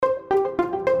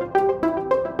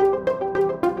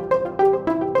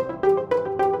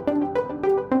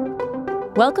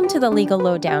Welcome to the Legal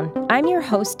Lowdown. I'm your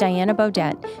host, Diana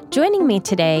Beaudet. Joining me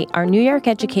today are New York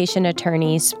education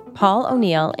attorneys Paul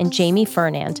O'Neill and Jamie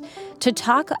Fernand to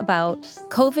talk about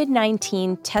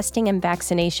COVID-19 testing and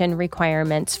vaccination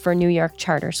requirements for New York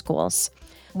charter schools.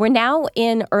 We're now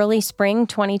in early spring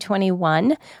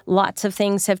 2021. Lots of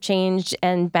things have changed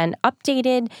and been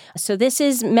updated. So this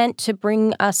is meant to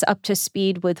bring us up to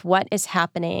speed with what is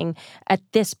happening at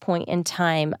this point in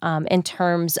time in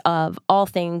terms of all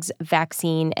things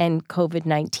vaccine and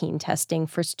COVID-19 testing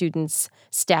for students,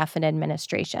 staff, and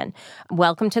administration.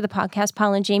 Welcome to the podcast,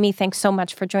 Paul and Jamie. Thanks so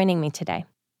much for joining me today.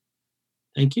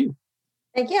 Thank you.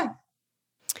 Thank you.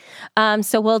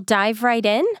 So we'll dive right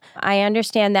in. I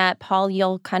understand that, Paul,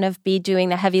 you'll kind of be doing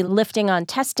the heavy lifting on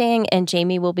testing, and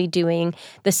Jamie will be doing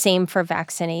the same for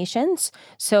vaccinations.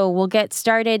 So we'll get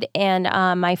started. And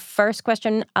my first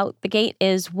question out the gate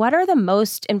is, what are the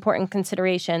most important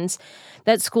considerations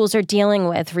that schools are dealing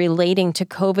with relating to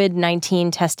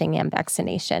COVID-19 testing and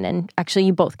vaccination? And actually,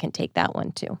 you both can take that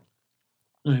one, too.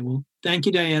 All right. Well, thank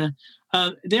you, Diana.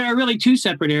 There are really two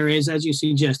separate areas, as you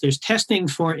suggest. There's testing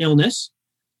for illness,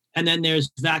 and then there's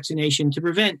vaccination to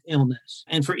prevent illness.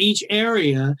 And for each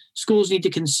area, schools need to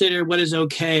consider what is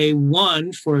okay,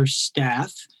 one, for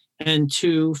staff, and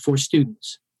two, for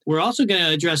students. We're also going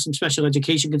to address some special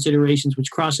education considerations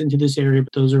which cross into this area,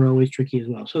 but those are always tricky as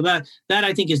well. So that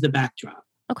I think is the backdrop.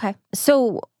 Okay.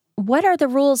 So what are the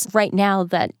rules right now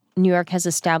that New York has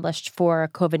established for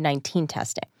COVID-19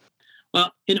 testing?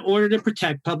 Well, in order to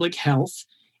protect public health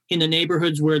in the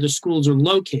neighborhoods where the schools are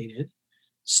located,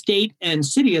 state and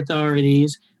city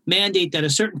authorities mandate that a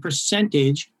certain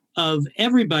percentage of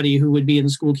everybody who would be in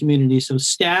the school community, so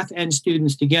staff and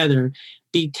students together,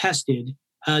 be tested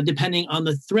depending on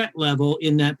the threat level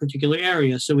in that particular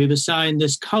area. So we've assigned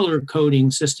this color coding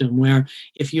system where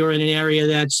if you're in an area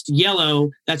that's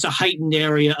yellow, that's a heightened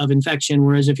area of infection,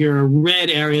 whereas if you're a red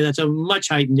area, that's a much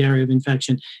heightened area of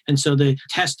infection. And so the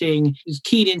testing is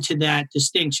keyed into that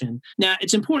distinction. Now,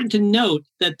 it's important to note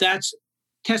that that's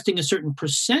testing a certain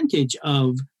percentage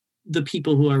of the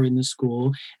people who are in the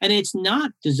school. And it's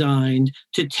not designed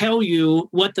to tell you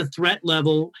what the threat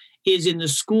level is in the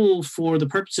school for the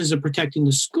purposes of protecting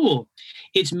the school.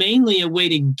 It's mainly a way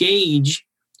to gauge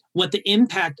what the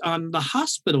impact on the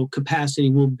hospital capacity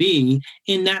will be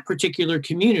in that particular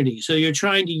community. So you're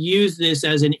trying to use this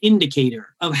as an indicator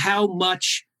of how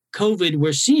much COVID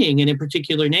we're seeing in a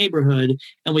particular neighborhood,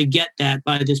 and we get that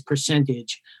by this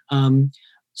percentage.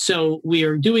 So we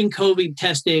are doing COVID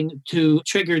testing to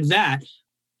trigger that.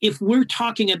 If we're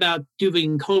talking about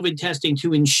doing COVID testing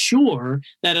to ensure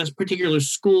that a particular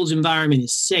school's environment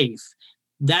is safe,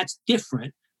 that's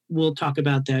different. We'll talk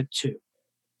about that too.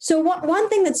 So one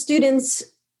thing that students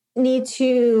need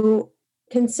to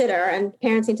consider and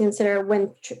parents need to consider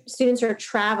when students are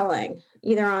traveling,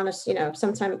 either on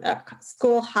sometime a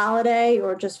school holiday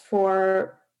or just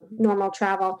for normal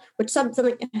travel, which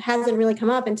something hasn't really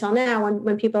come up until now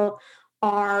when people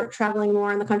are traveling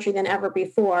more in the country than ever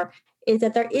before, is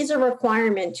that there is a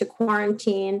requirement to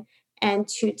quarantine and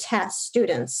to test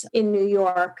students in New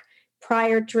York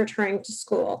prior to returning to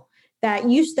school. That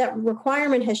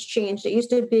requirement has changed. It used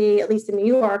to be, at least in New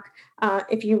York,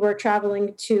 if you were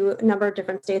traveling to a number of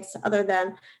different states other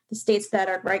than the states that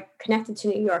are right connected to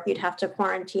New York, you'd have to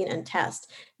quarantine and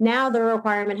test. Now the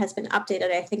requirement has been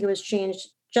updated. I think it was changed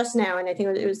just now, and I think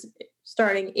it was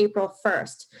starting April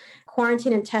 1st.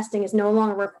 Quarantine and testing is no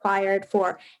longer required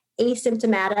for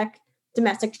asymptomatic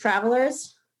domestic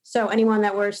travelers. So anyone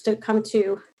that were to going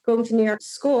to New York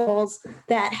schools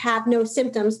that have no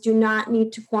symptoms do not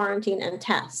need to quarantine and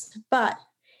test. But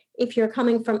if you're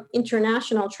coming from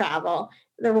international travel,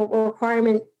 the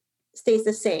requirement stays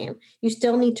the same. You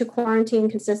still need to quarantine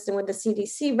consistent with the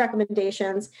CDC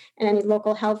recommendations and any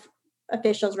local health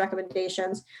officials'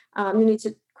 recommendations. You need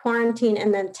to quarantine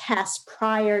and then test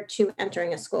prior to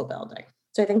entering a school building.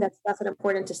 So I think that's an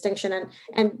important distinction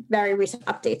and very recent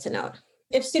update to note.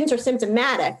 If students are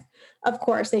symptomatic, of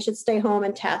course, they should stay home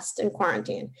and test and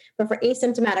quarantine. But for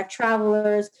asymptomatic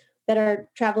travelers that are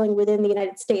traveling within the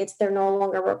United States, they're no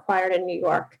longer required in New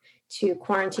York to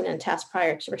quarantine and test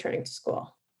prior to returning to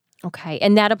school. Okay.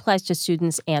 And that applies to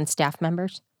students and staff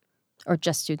members, or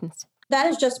just students? That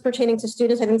is just pertaining to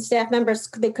students. I think staff members,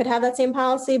 they could have that same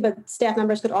policy, but staff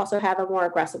members could also have a more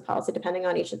aggressive policy depending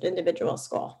on each individual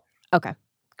school. Okay,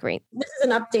 great. This is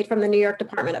an update from the New York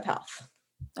Department of Health.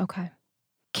 Okay.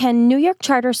 Can New York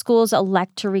charter schools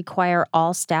elect to require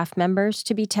all staff members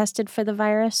to be tested for the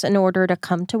virus in order to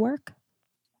come to work?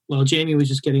 Well, Jamie was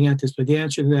just getting at this, but the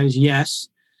answer to that is yes.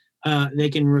 They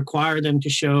can require them to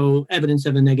show evidence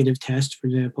of a negative test, for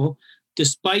example.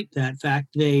 despite that fact,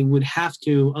 they would have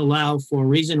to allow for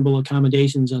reasonable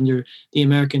accommodations under the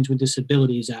Americans with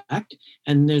Disabilities Act.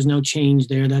 And there's no change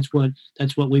there. That's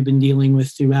what we've been dealing with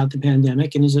throughout the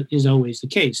pandemic, and is always the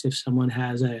case. If someone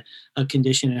has a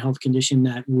condition, a health condition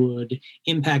that would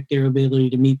impact their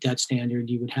ability to meet that standard,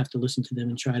 you would have to listen to them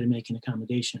and try to make an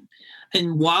accommodation.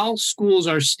 And while schools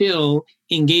are still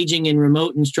engaging in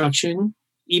remote instruction,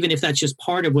 even if that's just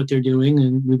part of what they're doing,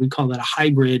 and we would call that a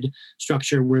hybrid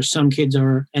structure where some kids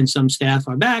are and some staff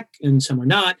are back and some are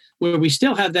not, where we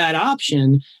still have that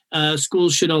option,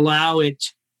 schools should allow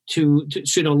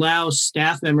should allow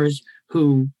staff members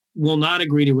who will not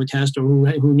agree to a test or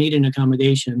who need an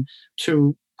accommodation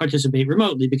to participate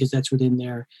remotely, because that's within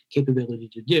their capability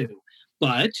to do.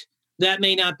 But that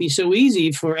may not be so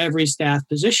easy for every staff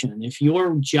position. If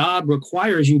your job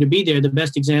requires you to be there, the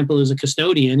best example is a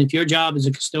custodian. If your job is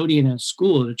a custodian at a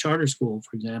school, at a charter school,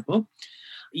 for example,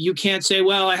 you can't say,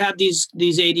 well, I have these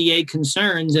ADA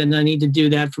concerns and I need to do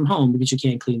that from home, because you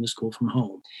can't clean the school from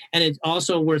home. And it's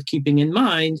also worth keeping in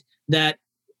mind that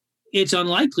it's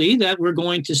unlikely that we're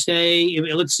going to say,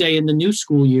 let's say in the new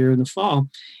school year in the fall,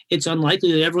 it's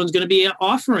unlikely that everyone's going to be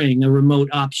offering a remote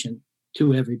option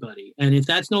to everybody. And if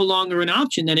that's no longer an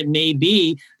option, then it may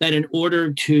be that in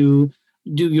order to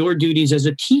do your duties as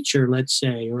a teacher, let's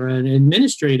say, or an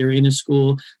administrator in a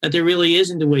school, that there really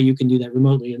isn't a way you can do that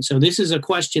remotely. And so this is a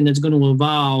question that's going to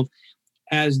evolve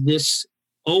as this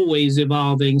always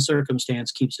evolving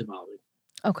circumstance keeps evolving.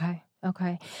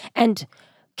 Okay. And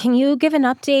can you give an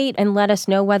update and let us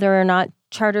know whether or not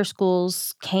charter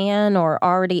schools can or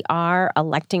already are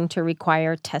electing to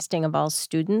require testing of all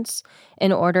students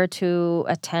in order to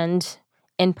attend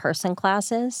in-person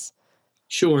classes?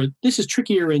 Sure. This is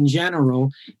trickier in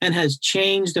general and has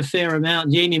changed a fair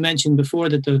amount. Jamie mentioned before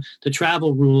that the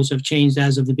travel rules have changed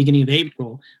as of the beginning of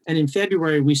April. And in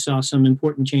February, we saw some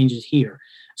important changes here.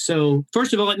 So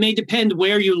first of all, it may depend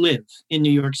where you live in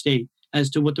New York State as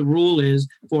to what the rule is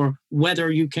for whether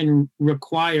you can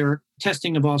require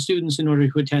testing of all students in order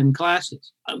to attend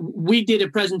classes. We did a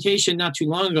presentation not too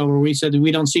long ago where we said that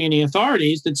we don't see any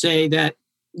authorities that say that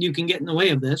you can get in the way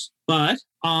of this. But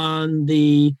on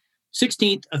the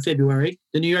 16th of February,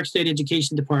 the New York State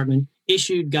Education Department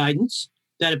issued guidance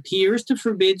that appears to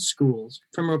forbid schools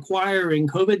from requiring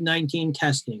COVID-19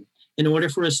 testing in order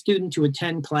for a student to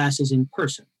attend classes in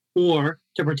person or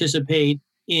to participate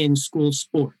in school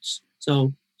sports.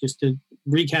 So just to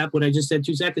recap what I just said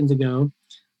 2 seconds ago,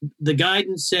 the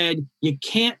guidance said you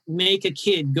can't make a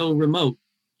kid go remote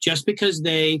just because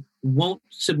they won't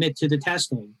submit to the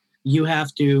testing. You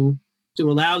have to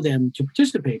allow them to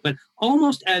participate. But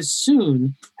almost as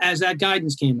soon as that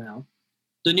guidance came out,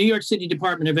 the New York City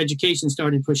Department of Education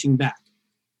started pushing back,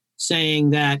 saying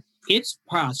that its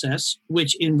process,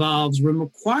 which involves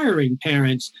requiring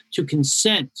parents to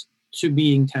consent to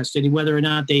being tested, whether or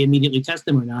not they immediately test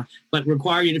them or not, but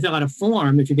require you to fill out a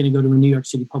form if you're going to go to a New York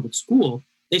City public school.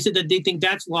 They said that they think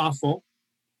that's lawful.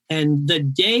 And the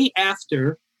day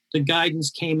after the guidance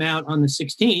came out on the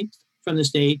 16th from the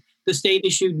state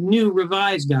issued new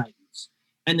revised guidance.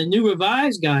 And the new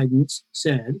revised guidance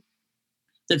said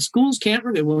that schools can't,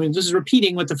 this is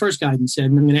repeating what the first guidance said,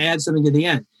 and I'm going to add something to the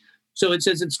end. So it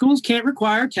says that schools can't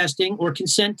require testing or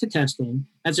consent to testing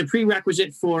as a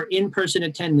prerequisite for in-person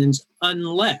attendance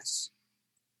unless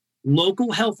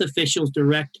local health officials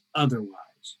direct otherwise.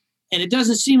 And it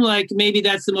doesn't seem like maybe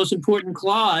that's the most important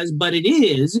clause, but it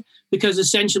is, because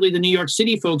essentially the New York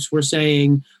City folks were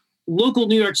saying local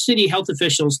New York City health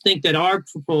officials think that our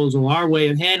proposal, our way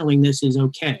of handling this is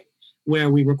okay, where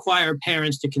we require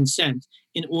parents to consent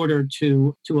in order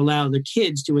to allow the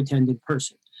kids to attend in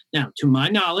person. Now, to my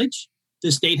knowledge,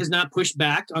 the state has not pushed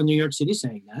back on New York City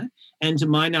saying that. And to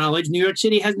my knowledge, New York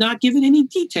City has not given any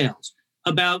details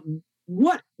about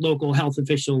what local health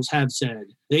officials have said.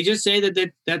 They just say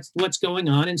that that's what's going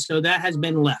on. And so that has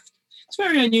been left. It's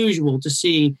very unusual to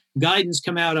see guidance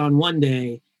come out on one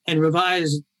day and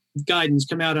revised guidance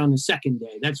come out on the second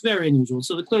day. That's very unusual.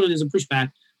 So clearly there's a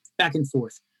pushback back and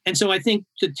forth. And so I think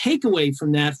the takeaway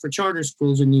from that for charter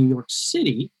schools in New York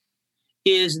City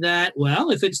is that,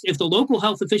 well, if the local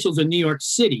health officials in New York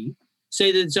City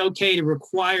say that it's okay to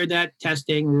require that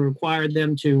testing or require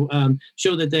them to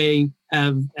show that they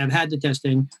have had the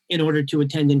testing in order to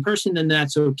attend in person, then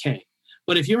that's okay.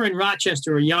 But if you're in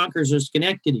Rochester or Yonkers or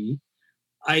Schenectady,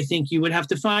 I think you would have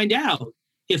to find out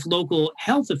if local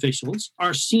health officials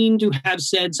are seen to have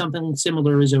said something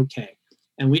similar is okay.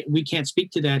 And we can't speak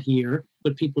to that here,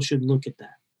 but people should look at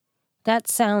that. That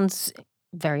sounds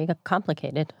very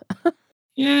complicated.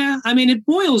 Yeah, I mean, it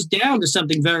boils down to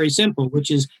something very simple, which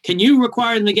is, can you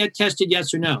require them to get tested,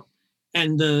 yes or no?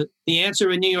 And the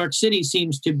answer in New York City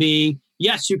seems to be,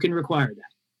 yes, you can require that.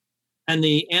 And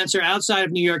the answer outside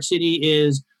of New York City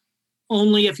is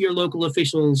only if your local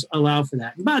officials allow for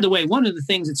that. And by the way, one of the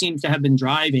things that seems to have been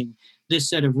driving this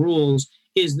set of rules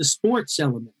is the sports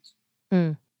element,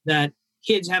 that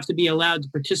kids have to be allowed to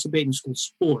participate in school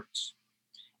sports.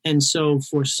 And so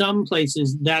for some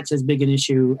places, that's as big an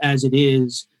issue as it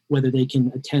is whether they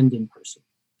can attend in person.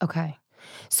 Okay.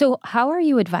 So how are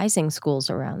you advising schools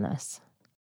around this?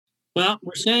 Well,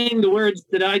 we're saying the words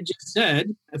that I just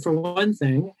said, for one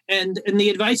thing, and the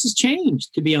advice has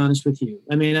changed, to be honest with you.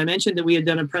 I mean, I mentioned that we had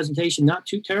done a presentation not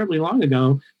too terribly long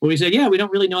ago where we said, yeah, we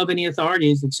don't really know of any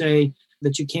authorities that say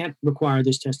that you can't require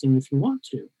this testing if you want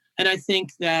to. And I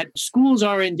think that schools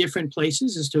are in different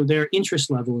places as to their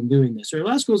interest level in doing this. There are a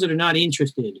lot of schools that are not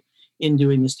interested in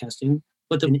doing this testing,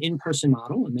 but an in-person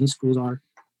model, and many schools are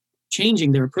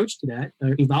changing their approach to that,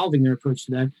 or evolving their approach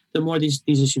to that, the more these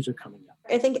issues are coming up.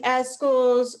 I think as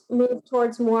schools move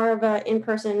towards more of an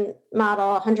in-person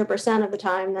model 100% of the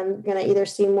time, then we're going to either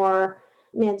see more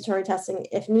mandatory testing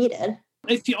if needed.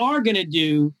 If you are going to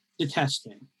do the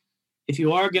testing, if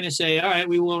you are going to say, all right,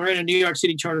 we're in a New York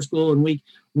City charter school and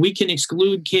we can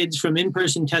exclude kids from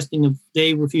in-person testing if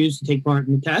they refuse to take part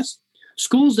in the test,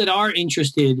 schools that are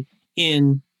interested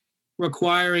in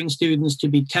requiring students to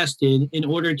be tested in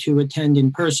order to attend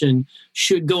in person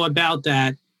should go about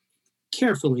that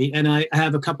carefully. And I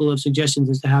have a couple of suggestions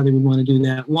as to how they would want to do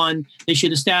that. One, they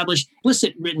should establish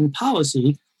explicit written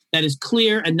policy that is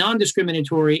clear and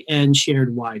non-discriminatory and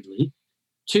shared widely.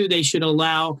 Two, they should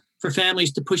allow for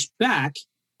families to push back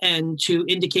and to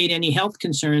indicate any health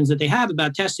concerns that they have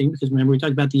about testing, because remember, we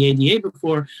talked about the ADA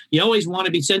before. You always want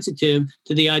to be sensitive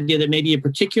to the idea that maybe a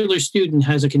particular student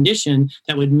has a condition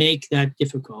that would make that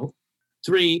difficult.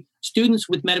 Three, students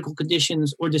with medical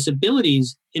conditions or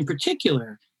disabilities in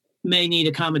particular may need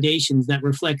accommodations that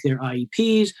reflect their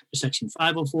IEPs, or Section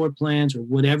 504 plans, or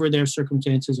whatever their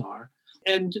circumstances are.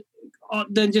 And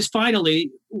then just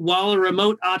finally, while a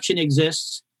remote option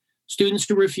exists, students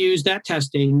who refuse that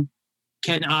testing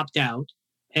can opt out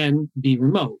and be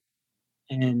remote.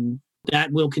 And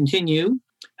that will continue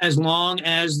as long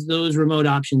as those remote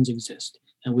options exist.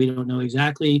 And we don't know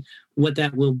exactly what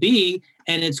that will be.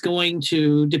 And it's going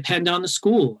to depend on the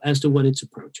school as to what its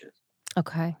approach is.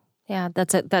 Okay. Yeah,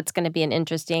 that's going to be an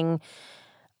interesting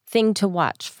thing to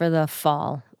watch for the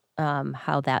fall,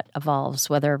 how that evolves,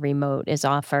 whether remote is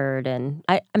offered. And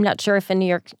I'm not sure if in New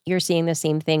York you're seeing the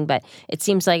same thing, but it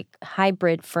seems like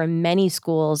hybrid for many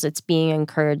schools, it's being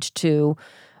encouraged to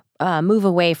move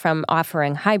away from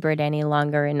offering hybrid any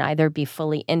longer and either be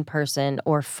fully in-person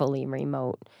or fully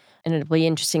remote. And it'll be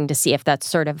interesting to see if that's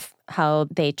sort of how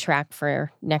they track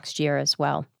for next year as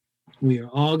well. We are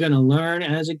all going to learn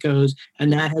as it goes,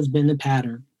 and that has been the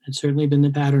pattern. It's certainly been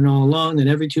the pattern all along, that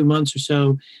every 2 months or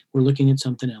so, we're looking at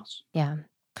something else. Yeah.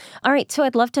 All right. So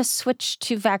I'd love to switch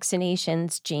to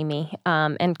vaccinations, Jamie,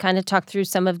 and kind of talk through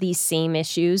some of these same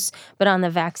issues. But on the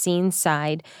vaccine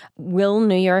side, will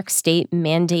New York State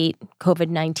mandate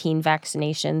COVID-19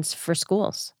 vaccinations for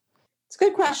schools? It's a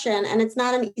good question, and it's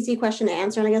not an easy question to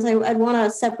answer. And I guess I'd want to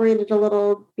separate it a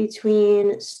little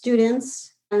between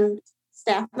students and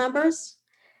staff members,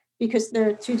 because there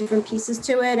are two different pieces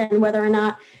to it, and whether or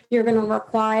not you're going to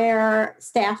require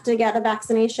staff to get a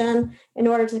vaccination in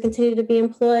order to continue to be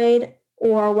employed,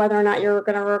 or whether or not you're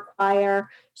going to require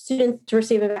students to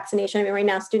receive a vaccination. I mean, right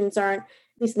now, students aren't,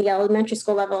 at least in the elementary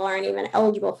school level, aren't even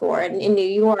eligible for it. And in New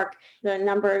York, the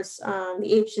numbers, the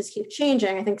ages keep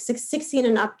changing. I think 16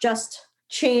 and up just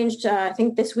changed, I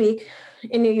think this week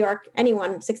in New York.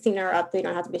 Anyone 16 or up, they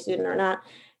don't have to be a student or not,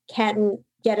 can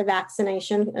get a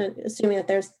vaccination, assuming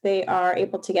that they are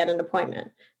able to get an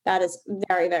appointment. That is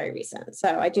very, very recent.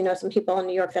 So I do know some people in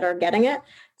New York that are getting it.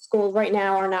 Schools right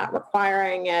now are not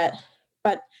requiring it,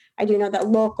 but I do know that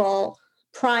local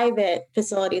private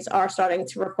facilities are starting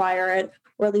to require it,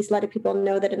 or at least letting people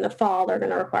know that in the fall they're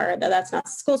going to require it. That's not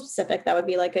school specific. That would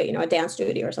be like a dance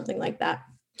studio or something like that.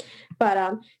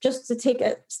 But just to take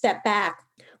a step back,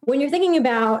 when you're thinking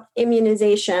about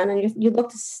immunization and you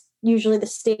look to usually the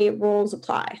state rules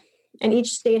apply, and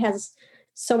each state has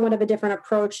somewhat of a different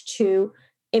approach to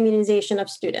immunization of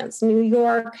students. New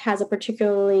York has a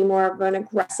particularly more of an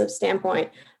aggressive standpoint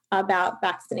about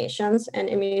vaccinations and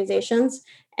immunizations,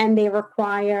 and they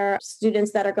require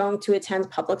students that are going to attend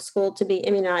public school to be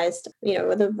immunized,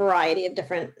 with a variety of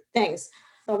different things.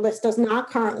 The list does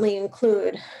not currently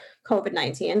include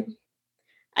COVID-19.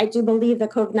 I do believe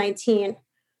that COVID-19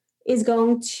 is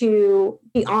going to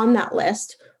be on that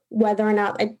list. Whether or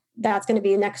not that's going to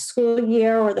be next school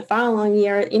year or the following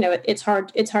year, it's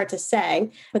hard to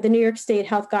say. But the New York State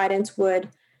health guidance would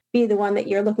be the one that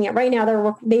you're looking at. Right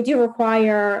now, they do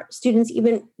require students,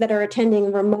 even that are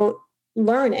attending remote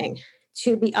learning,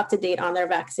 to be up to date on their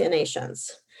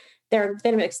vaccinations.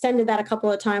 They've extended that a couple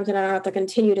of times, and I don't know if they'll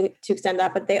continue to extend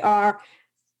that, but they are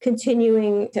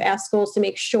continuing to ask schools to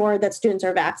make sure that students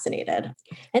are vaccinated.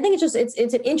 I think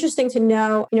it's interesting to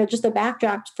know, just the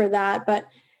backdrop for that. But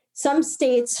some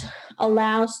states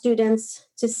allow students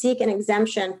to seek an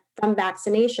exemption from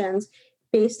vaccinations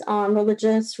based on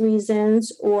religious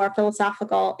reasons or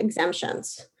philosophical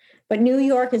exemptions. But New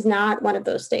York is not one of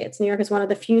those states. New York is one of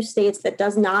the few states that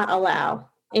does not allow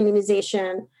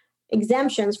immunization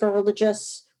exemptions for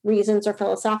religious reasons or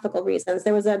philosophical reasons.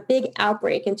 There was a big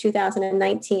outbreak in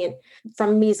 2019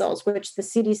 from measles, which the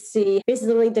CDC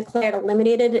basically declared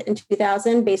eliminated in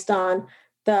 2000 based on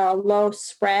the low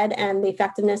spread and the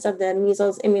effectiveness of the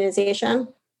measles immunization.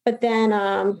 But then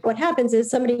what happens is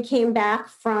somebody came back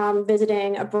from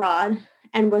visiting abroad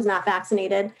and was not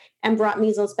vaccinated and brought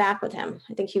measles back with him.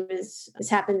 I think this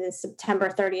happened in September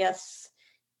 30th,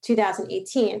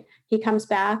 2018. He comes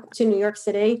back to New York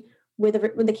City with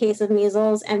a case of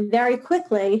measles, and very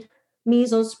quickly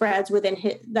measles spreads within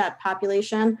that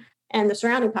population and the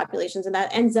surrounding populations, and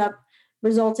that ends up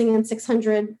resulting in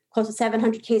 600, close to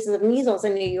 700 cases of measles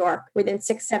in New York within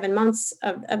 6-7 months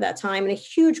of that time, and a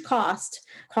huge cost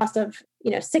of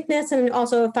sickness, and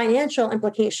also a financial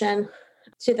implication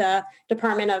to the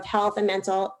Department of Health and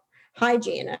Mental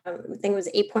Hygiene. I think it was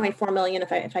 $8.4 million,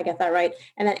 if I get that right.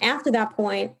 And then after that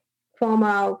point,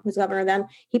 Cuomo was governor then,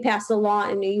 he passed a law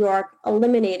in New York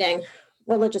eliminating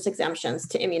religious exemptions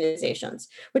to immunizations,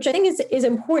 which I think is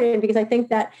important, because I think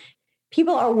that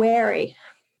people are wary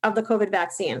of the COVID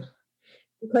vaccine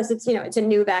because it's a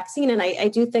new vaccine. And I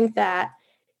do think that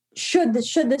should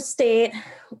the state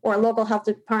or local health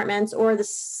departments or the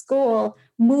school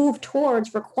move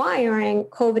towards requiring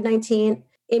COVID-19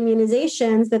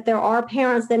 immunizations, that there are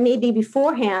parents that maybe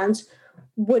beforehand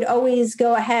would always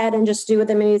go ahead and just do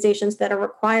the immunizations that are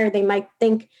required. They might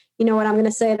think, I'm going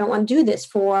to say I don't want to do this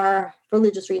for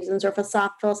religious reasons or for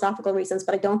philosophical reasons,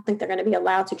 but I don't think they're going to be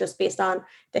allowed to, just based on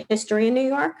the history in New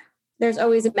York. There's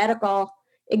always a medical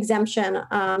exemption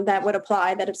that would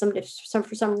apply, that if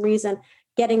for some reason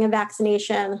getting a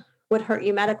vaccination would hurt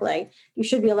you medically, you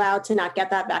should be allowed to not get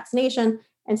that vaccination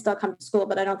and still come to school.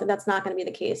 But I don't think that's not going to be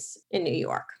the case in New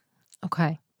York.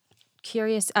 Okay.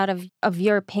 Curious out of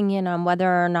your opinion on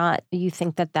whether or not you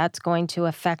think that that's going to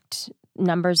affect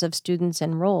numbers of students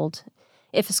enrolled.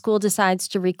 If a school decides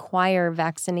to require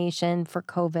vaccination for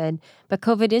COVID, but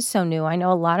COVID is so new, I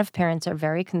know a lot of parents are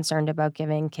very concerned about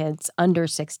giving kids under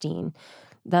 16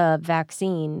 the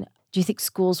vaccine. Do you think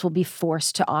schools will be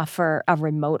forced to offer a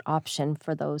remote option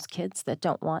for those kids that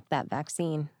don't want that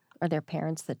vaccine, or their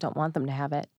parents that don't want them to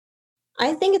have it?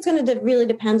 I think it's going to really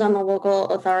depend on the local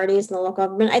authorities and the local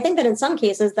government. I think that in some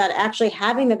cases that actually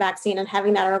having the vaccine and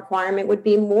having that a requirement would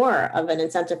be more of an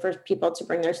incentive for people to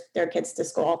bring their kids to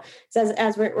school. So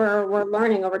as we're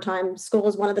learning over time, school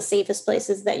is one of the safest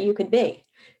places that you could be.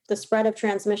 The spread of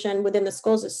transmission within the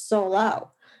schools is so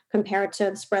low compared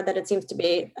to the spread that it seems to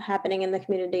be happening in the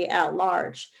community at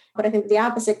large. But I think the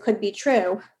opposite could be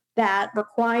true, that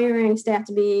requiring staff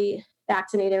to be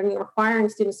vaccinated and requiring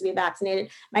students to be vaccinated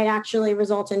might actually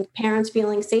result in parents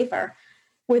feeling safer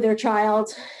with their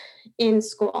child in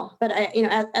school. But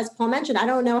as Paul mentioned, I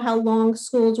don't know how long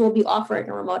schools will be offering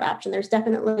a remote option. There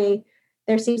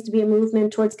seems to be a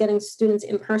movement towards getting students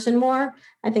in person more.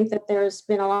 I think that there's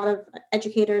been a lot of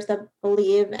educators that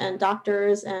believe, and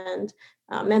doctors and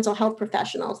mental health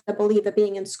professionals that believe that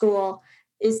being in school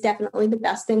is definitely the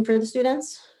best thing for the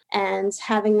students, and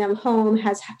having them home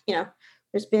has,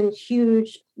 there's been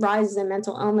huge rises in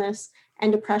mental illness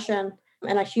and depression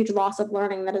and a huge loss of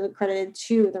learning that is accredited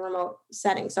to the remote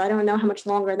setting. So I don't know how much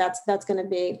longer that's going to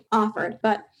be offered.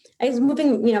 But I was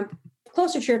moving,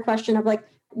 closer to your question of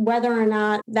whether or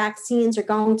not vaccines are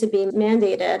going to be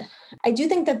mandated. I do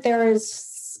think that there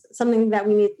is something that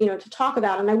we need, to talk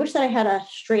about. And I wish that I had a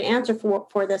straight answer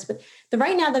for this, but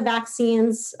right now the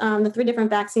vaccines, the 3 different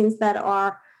vaccines that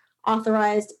are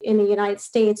authorized in the United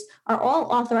States are all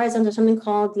authorized under something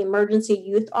called the Emergency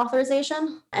Use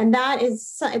Authorization. And that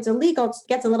it's illegal. It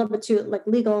gets a little bit to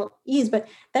legalese, but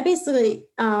that basically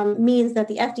means that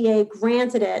the FDA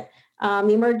granted it,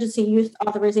 the Emergency Use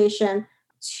Authorization,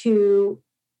 to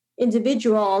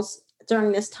individuals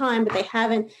during this time, but they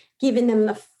haven't given them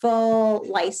the full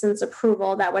license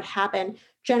approval that would happen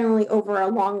generally over a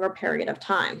longer period of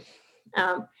time.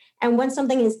 And when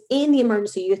something is in the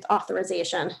emergency use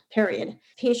authorization period,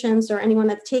 patients or anyone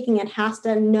that's taking it has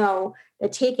to know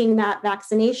that taking that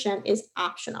vaccination is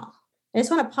optional. I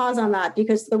just want to pause on that,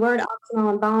 because the word optional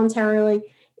and voluntarily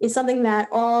is something that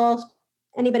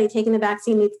anybody taking the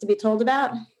vaccine needs to be told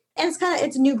about. And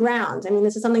it's new ground. I mean,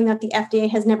 this is something that the FDA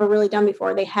has never really done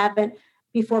before. They haven't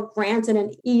before granted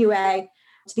an EUA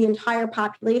to the entire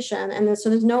population. And so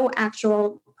there's no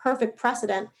actual perfect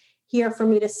precedent here for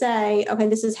me to say, okay,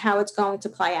 this is how it's going to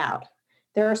play out.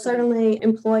 There are certainly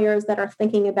employers that are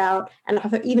thinking about and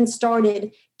have even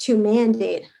started to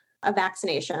mandate a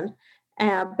vaccination,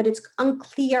 but it's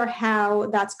unclear how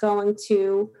that's going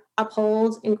to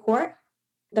uphold in court.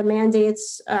 The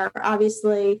mandates are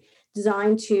obviously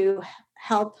designed to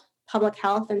help public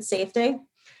health and safety.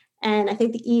 And I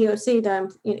think the EEOC, the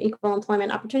Equal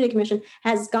Employment Opportunity Commission,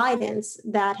 has guidance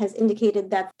that has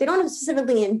indicated that they don't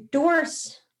specifically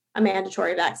endorse a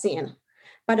mandatory vaccine,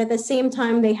 but at the same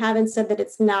time, they haven't said that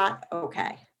it's not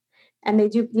okay. And they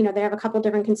do, they have a couple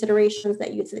different considerations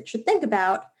that you should think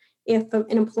about if an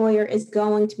employer is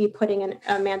going to be putting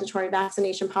a mandatory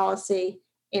vaccination policy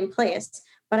in place.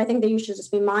 But I think that you should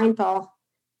just be mindful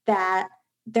that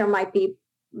there might be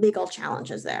legal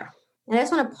challenges there. And I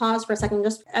just want to pause for a second,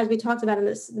 just as we talked about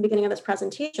the beginning of this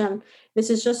presentation, this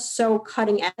is just so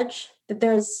cutting edge that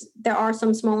there are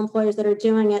some small employers that are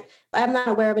doing it. I'm not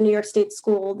aware of a New York State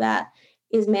school that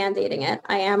is mandating it.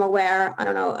 I am aware,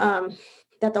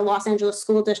 that the Los Angeles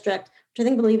School District, which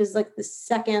I believe is like the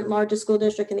second largest school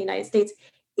district in the United States,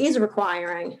 is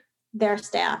requiring their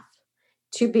staff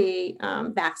to be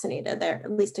vaccinated there,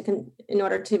 at least in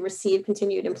order to receive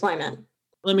continued employment.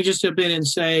 Let me just jump in and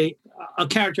say, I'll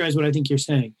characterize what I think you're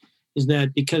saying, is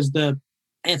that because the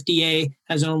FDA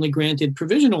has only granted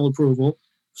provisional approval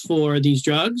for these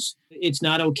drugs, it's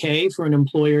not okay for an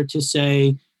employer to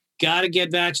say, got to get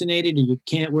vaccinated or you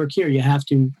can't work here. You have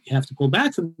to pull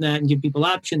back from that and give people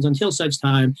options until such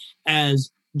time as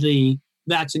the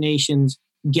vaccinations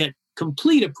get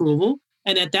complete approval.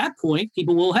 And at that point,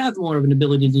 people will have more of an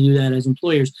ability to do that as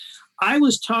employers. I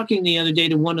was talking the other day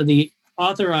to one of the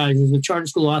authorizers, the charter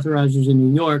school authorizers in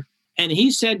New York, and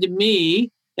he said to me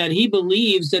that he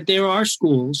believes that there are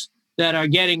schools that are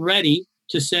getting ready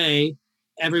to say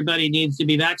everybody needs to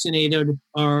be vaccinated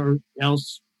or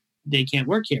else they can't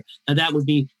work here. Now that would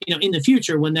be, in the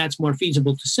future when that's more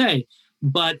feasible to say.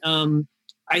 But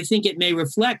I think it may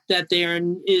reflect that there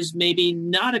is maybe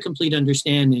not a complete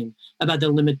understanding about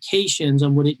the limitations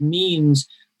on what it means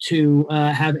to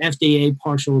have FDA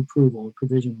partial approval,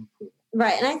 provisional approval.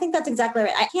 Right. And I think that's exactly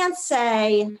right. I can't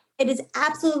say it is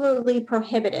absolutely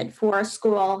prohibited for a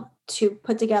school to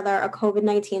put together a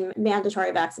COVID-19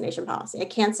 mandatory vaccination policy. I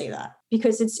can't say that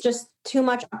because it's just too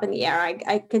much up in the air.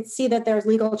 I could see that there's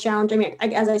legal challenge. I mean,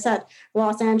 as I said,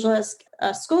 Los Angeles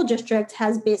School District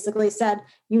has basically said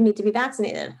you need to be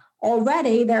vaccinated.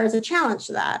 Already there is a challenge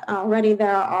to that. Already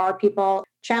there are people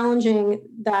challenging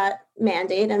that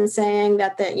mandate and saying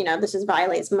that this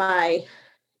violates my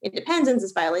independence,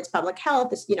 this violates public health.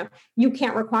 This, you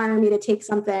can't require me to take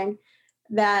something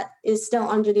that is still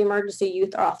under the emergency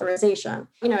use authorization.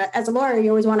 As a lawyer, you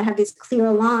always want to have these clear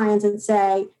lines and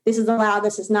say, this is allowed,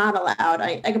 this is not allowed.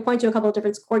 I could point to a couple of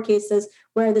different court cases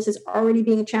where this is already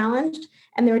being challenged.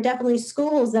 And there are definitely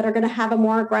schools that are going to have a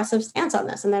more aggressive stance on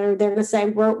this. And they're going to say,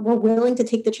 we're willing to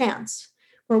take the chance.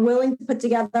 We're willing to put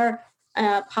together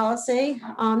a policy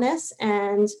on this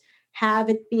and have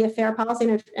it be a fair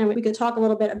policy. And we could talk a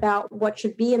little bit about what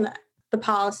should be in the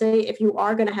policy if you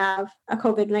are going to have a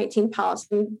COVID-19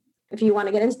 policy, if you want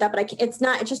to get into that. But it's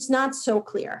just not so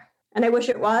clear. And I wish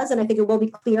it was. And I think it will be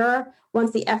clearer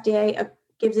once the FDA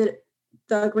gives it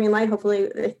the green light.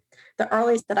 Hopefully, the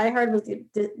earliest that I heard was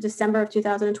December of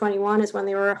 2021 is when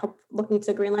they were looking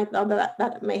to green light, although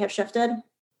that may have shifted.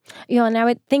 And I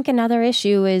would think another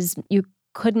issue is you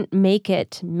couldn't make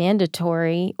it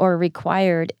mandatory or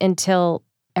required until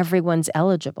everyone's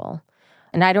eligible.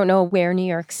 And I don't know where New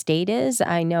York State is.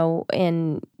 I know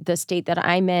in the state that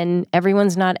I'm in,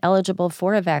 everyone's not eligible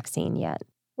for a vaccine yet.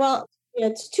 Well,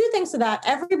 it's two things to that.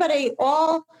 Everybody,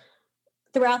 all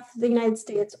throughout the United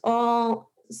States,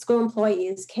 all school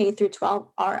employees K through 12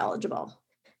 are eligible.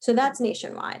 So that's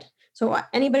nationwide. So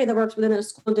anybody that works within a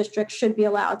school district should be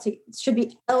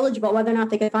eligible. Whether or not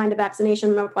they can find a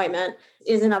vaccination appointment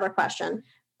is another question.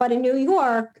 But in New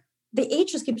York, the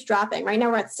age just keeps dropping. Right now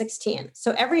we're at 16.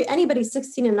 So anybody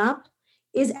 16 and up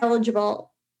is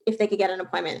eligible if they could get an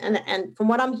appointment. And from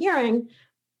what I'm hearing,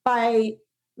 by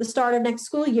the start of next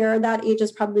school year, that age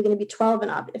is probably going to be 12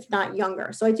 and up, if not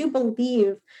younger. So I do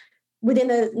believe within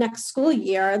the next school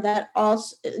year that all,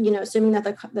 assuming that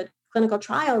the clinical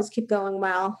trials keep going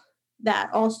well,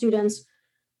 that all students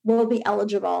will be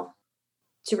eligible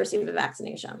to receive a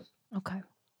vaccination. Okay.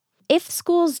 If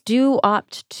schools do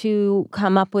opt to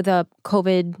come up with a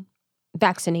COVID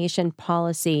vaccination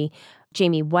policy,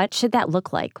 Jamie, what should that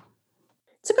look like?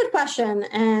 It's a good question.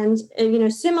 And,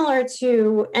 similar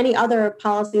to any other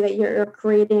policy that you're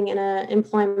creating in an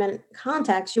employment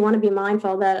context, you want to be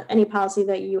mindful that any policy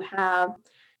that you have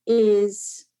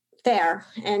is fair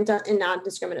and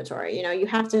non-discriminatory. You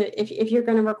have to, if you're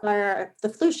going to require the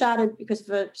flu shot because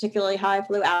of a particularly high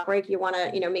flu outbreak, you want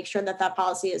to, make sure that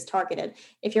policy is targeted.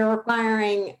 If you're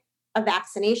requiring a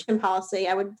vaccination policy,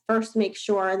 I would first make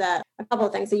sure that a couple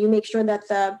of things, that you make sure that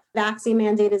the vaccine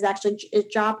mandate is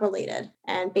job related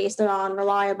and based on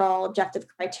reliable, objective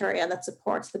criteria that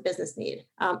supports the business need.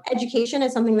 Education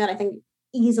is something that I think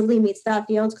easily meets that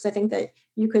field, because I think that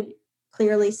you could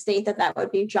clearly state that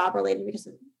would be job related, because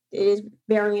it is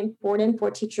very important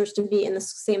for teachers to be in the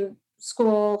same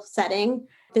school setting,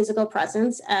 physical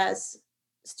presence as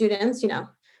students,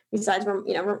 besides,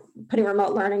 putting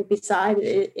remote learning beside,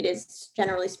 it is,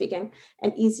 generally speaking,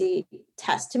 an easy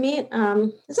test to meet.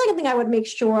 The second thing I would make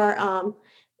sure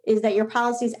is that your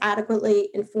policies adequately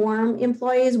inform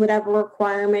employees, whatever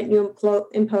requirement you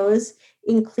impose,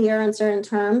 in clear and certain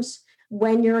terms,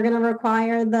 when you're going to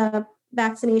require the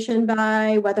vaccination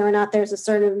by, whether or not there's a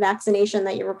certain vaccination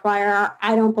that you require.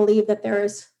 I don't believe that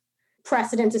there's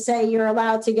precedent to say you're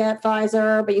allowed to get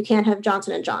Pfizer, but you can't have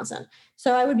Johnson & Johnson.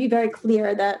 So I would be very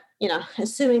clear that,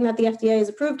 assuming that the FDA has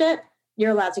approved it,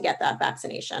 you're allowed to get that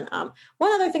vaccination.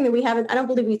 One other thing that I don't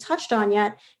believe we touched on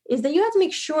yet, is that you have to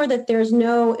make sure that there's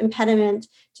no impediment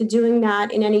to doing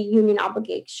that in any union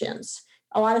obligations.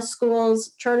 A lot of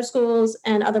schools, charter schools,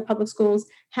 and other public schools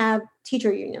have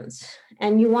teacher unions.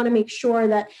 And you want to make sure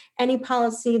that any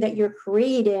policy that you're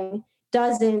creating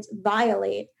doesn't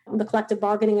violate the collective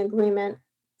bargaining agreement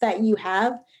that you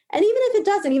have. And even if it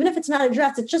doesn't, even if it's not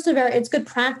addressed, it's good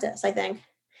practice, I think,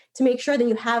 to make sure that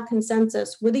you have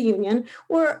consensus with a union,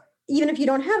 or even if you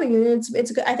don't have a union,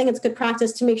 I think it's good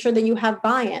practice to make sure that you have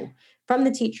buy-in from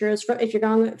the teachers. If it's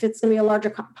going to be a larger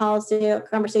policy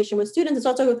conversation with students, it's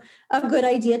also a good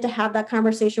idea to have that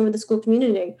conversation with the school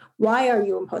community. Why are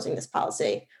you imposing this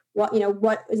policy? What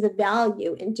is the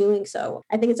value in doing so?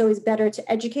 I think it's always better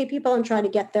to educate people and try to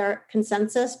get their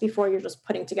consensus before you're just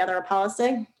putting together a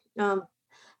policy.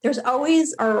 There's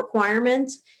always a requirement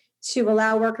to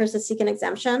allow workers to seek an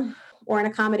exemption or an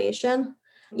accommodation,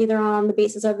 either on the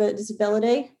basis of a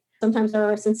disability. Sometimes there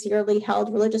are sincerely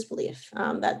held religious belief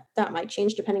that might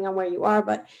change depending on where you are,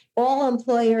 but all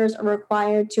employers are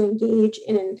required to engage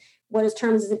in what is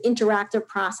termed as an interactive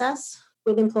process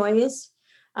with employees,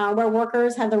 where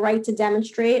workers have the right to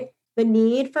demonstrate the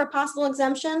need for a possible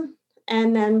exemption,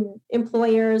 and then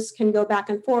employers can go back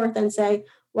and forth and say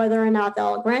whether or not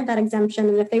they'll grant that exemption.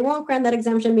 And if they won't grant that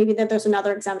exemption, maybe that there's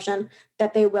another exemption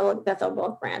that they'll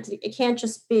grant. It can't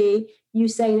just be you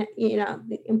say,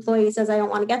 the employee says, I don't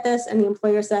want to get this, and the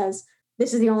employer says,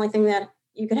 this is the only thing that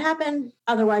you could happen,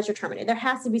 otherwise you're terminated. There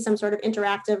has to be some sort of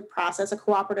interactive process, a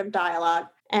cooperative dialogue.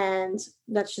 And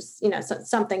that's just,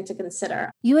 something to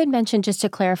consider. You had mentioned, just to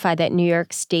clarify, that New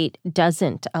York State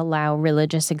doesn't allow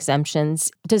religious exemptions.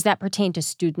 Does that pertain to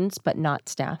students but not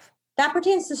staff? That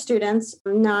pertains to students,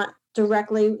 not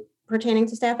directly pertaining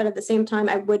to staff. But at the same time,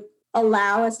 I would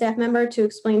allow a staff member to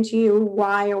explain to you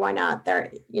why or why not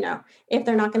they're, if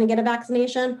they're not going to get a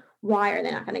vaccination, why are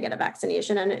they not going to get a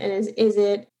vaccination? And is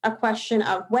it a question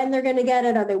of when they're going to get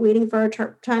it? Are they waiting for a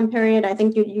time period? I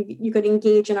think you could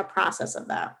engage in a process of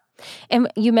that. And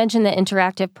you mentioned the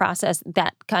interactive process.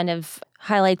 That kind of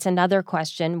highlights another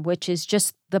question, which is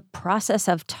just the process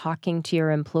of talking to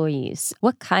your employees.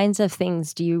 What kinds of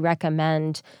things do you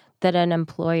recommend that an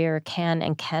employer can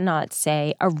and cannot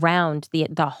say around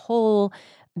the whole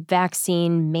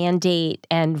vaccine mandate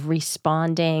and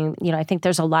responding? I think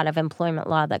there's a lot of employment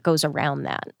law that goes around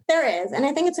that. There is. And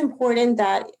I think it's important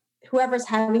that whoever's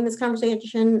having this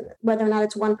conversation, whether or not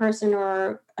it's one person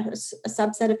or a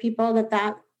subset of people,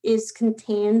 that is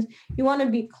contained. You want to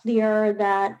be clear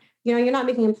that, you're not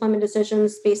making employment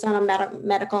decisions based on a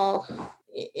medical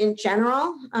in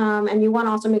general. And you want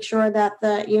to also make sure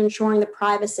that you're ensuring the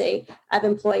privacy of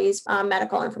employees'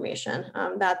 medical information.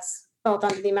 That's both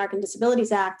under the American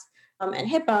Disabilities Act and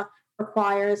HIPAA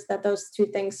requires that those two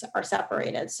things are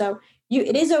separated. So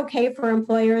it is okay for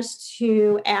employers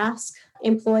to ask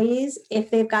employees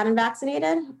if they've gotten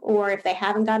vaccinated or if they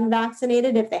haven't gotten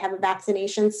vaccinated, if they have a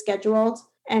vaccination scheduled,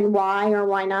 and why or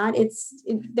why not.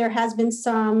 There has been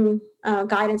some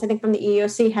guidance, I think, from the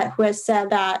EEOC who has said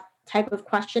that type of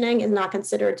questioning is not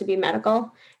considered to be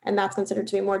medical, and that's considered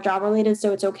to be more job related.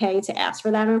 So it's okay to ask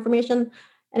for that information.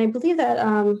 And I believe that,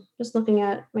 just looking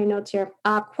at my notes here,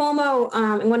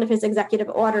 Cuomo, in one of his executive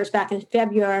orders back in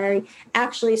February,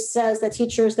 actually says that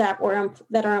teachers that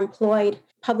are employed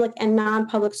public and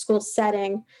non-public school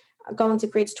setting going to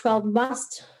grades 12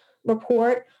 must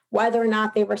report whether or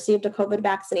not they received a COVID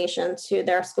vaccination to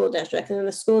their school district. And then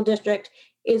the school district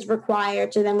is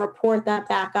required to then report that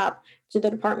back up to the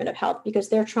Department of Health, because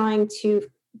they're trying to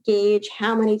gauge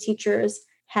how many teachers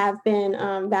have been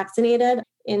vaccinated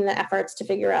in the efforts to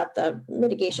figure out the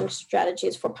mitigation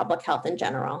strategies for public health in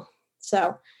general.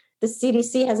 So the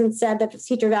CDC hasn't said that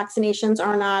teacher vaccinations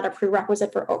are not a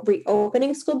prerequisite for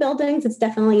reopening school buildings. It's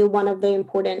definitely one of the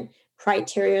important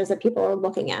criteria that people are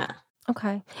looking at.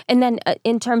 Okay. And then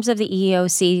in terms of the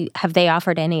EEOC, have they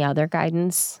offered any other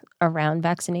guidance around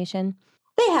vaccination?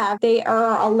 They have. They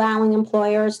are allowing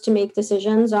employers to make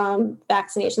decisions on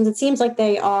vaccinations. It seems like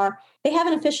they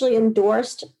haven't officially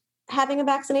endorsed having a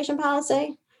vaccination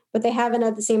policy, but they haven't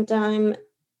at the same time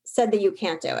said that you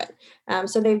can't do it.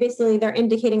 So they're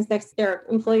indicating that their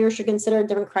employers should consider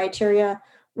different criteria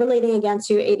relating again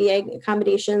to ADA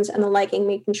accommodations and the liking,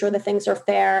 making sure that things are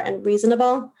fair and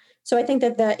reasonable. So I think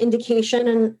that the indication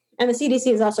and the CDC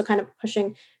is also kind of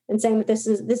pushing and saying that this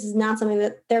is not something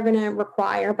that they're going to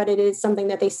require, but it is something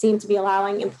that they seem to be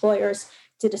allowing employers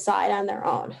to decide on their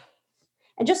own.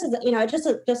 And just as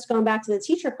just going back to the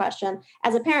teacher question,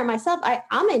 as a parent myself,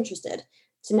 I'm interested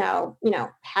to know,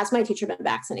 has my teacher been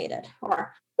vaccinated,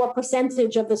 or what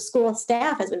percentage of the school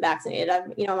staff has been vaccinated?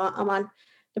 I'm on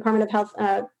Department of Health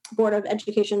Board of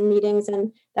Education meetings,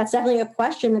 and that's definitely a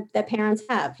question that parents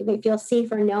have. They feel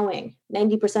safer knowing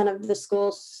 90% of the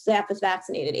school staff is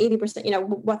vaccinated, 80%,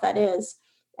 what that is.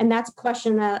 And that's a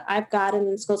question that I've got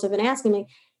and schools have been asking me,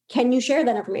 can you share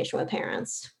that information with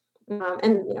parents?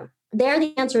 There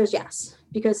the answer is yes,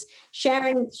 because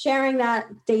sharing that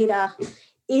data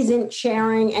isn't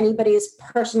sharing anybody's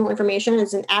personal information.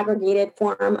 It's an aggregated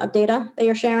form of data that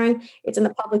you're sharing. It's in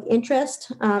the public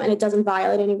interest, and it doesn't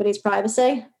violate anybody's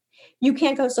privacy. You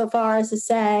can't go so far as to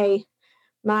say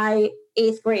my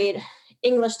 8th grade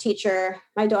English teacher,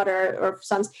 my daughter or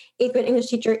son's 8th grade English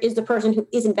teacher is the person who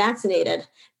isn't vaccinated.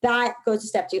 That goes a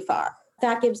step too far.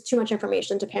 That gives too much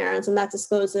information to parents, and that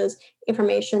discloses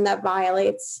information that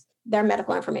violates their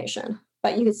medical information.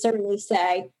 But you could certainly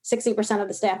say 60% of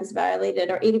the staff is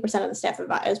violated or 80% of the staff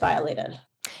is violated.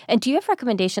 And do you have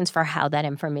recommendations for how that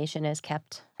information is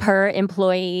kept per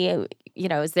employee?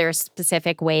 Is there a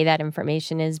specific way that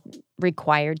information is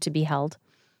required to be held?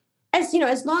 As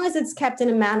long as it's kept in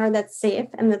a manner that's safe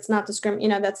and that's not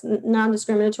that's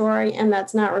non-discriminatory and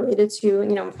that's not related to,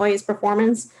 employees'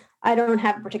 performance. I don't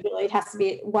have particularly, it has to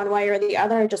be one way or the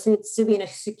other. It just needs to be in a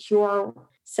secure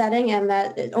setting and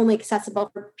that it's only accessible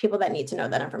for people that need to know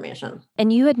that information.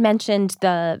 And you had mentioned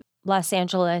the Los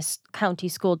Angeles County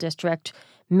School District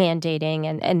mandating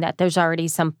and that there's already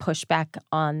some pushback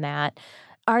on that.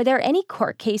 Are there any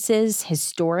court cases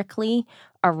historically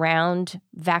around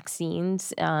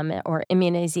vaccines or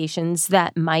immunizations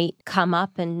that might come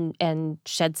up and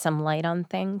shed some light on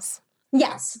things?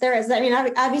 Yes, there is.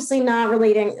 Obviously not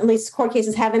relating, at least court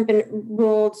cases haven't been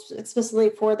ruled explicitly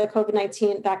for the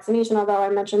COVID-19 vaccination, although I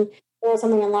mentioned there was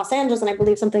something in Los Angeles and I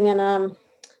believe something in, I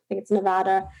think it's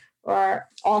Nevada, or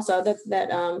also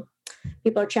that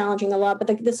people are challenging the law. But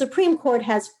the Supreme Court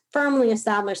has firmly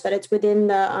established that it's within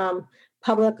the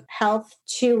public health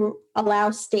to allow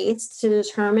states to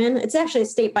determine. It's actually a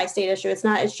state by state issue.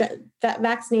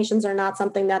 Vaccinations are not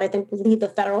something that I believe the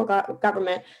federal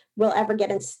government will ever get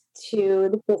into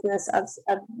the business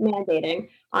of mandating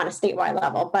on a statewide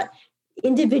level. But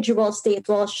individual states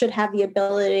should have the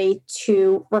ability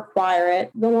to require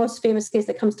it. The most famous case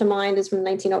that comes to mind is from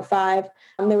 1905.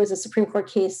 There was a Supreme Court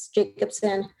case,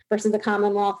 Jacobson versus the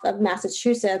Commonwealth of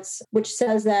Massachusetts, which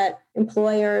says that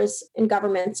employers and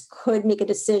governments could make a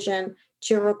decision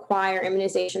to require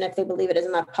immunization if they believe it is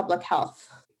in the public health.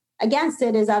 Against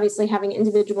it is obviously having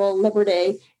individual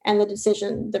liberty and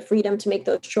the freedom to make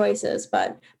those choices,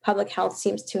 but public health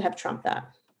seems to have trumped that.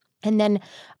 And then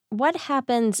what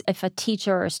happens if a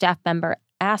teacher or staff member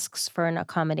asks for an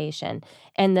accommodation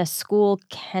and the school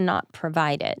cannot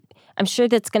provide it? I'm sure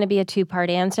that's going to be a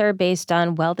two-part answer based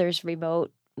on, there's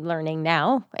remote learning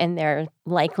now, and there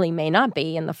likely may not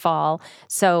be in the fall.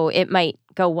 So it might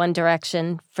go one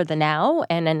direction for the now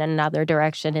and in another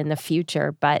direction in the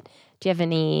future. But do you have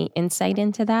any insight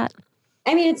into that?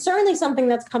 It's certainly something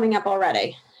that's coming up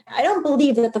already. I don't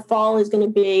believe that the fall is going to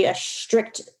be a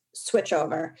strict switch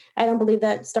over. I don't believe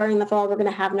that starting in the fall, we're going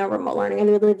to have no remote learning.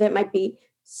 I believe that might be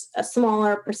a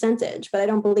smaller percentage, but I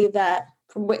don't believe that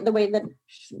from the way that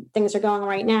things are going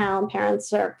right now, and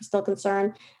parents are still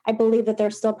concerned, I believe that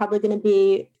there's still probably going to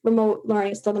be remote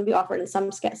learning still going to be offered in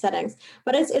some settings.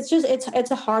 But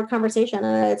it's a hard conversation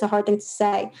and it's a hard thing to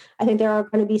say. I think there are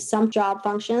going to be some job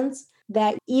functions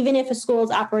that even if a school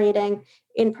is operating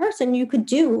in person, you could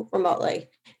do remotely.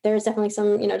 There's definitely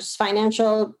some, just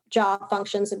financial job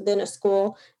functions within a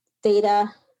school,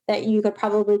 data that you could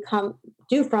probably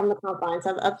do from the confines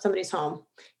of somebody's home.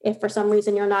 If for some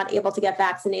reason you're not able to get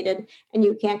vaccinated and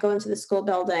you can't go into the school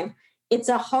building, it's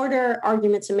a harder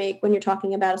argument to make when you're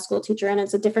talking about a school teacher, and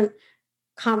it's a different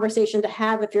conversation to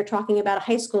have if you're talking about a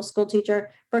high school teacher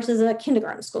versus a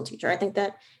kindergarten school teacher. I think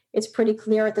that it's pretty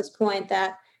clear at this point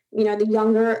that, the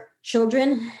younger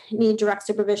children need direct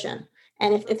supervision.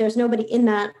 And if there's nobody in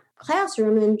that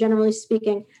classroom, then generally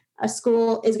speaking, a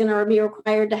school is going to be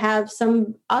required to have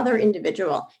some other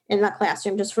individual in that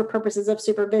classroom just for purposes of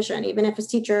supervision. Even if his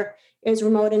teacher is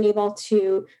remote and able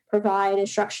to provide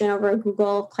instruction over a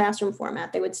Google Classroom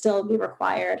format, they would still be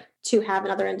required to have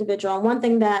another individual. And one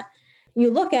thing that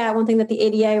the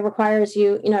ADA requires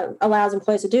allows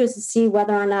employees to do is to see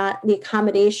whether or not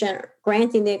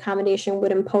granting the accommodation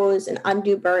would impose an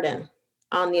undue burden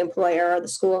on the employer or the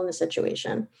school in the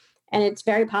situation. And it's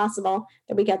very possible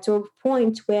that we get to a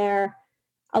point where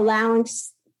allowing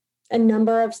a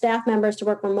number of staff members to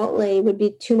work remotely would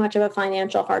be too much of a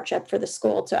financial hardship for the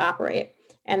school to operate.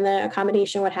 And the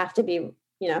accommodation would have to be,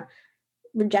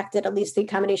 rejected, at least the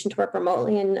accommodation to work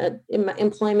remotely, and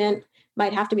employment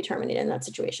might have to be terminated in that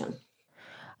situation.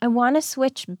 I want to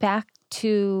switch back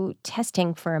to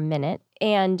testing for a minute,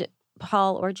 and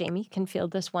Paul or Jamie can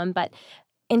field this one, but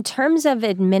in terms of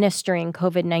administering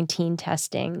COVID-19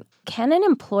 testing, can an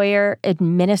employer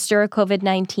administer a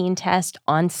COVID-19 test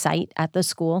on site at the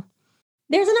school?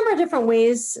 There's a number of different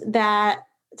ways that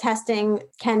testing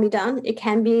can be done. It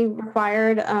can be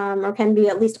required or can be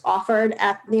at least offered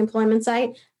at the employment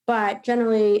site. But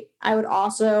generally, I would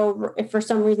also, if for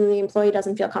some reason the employee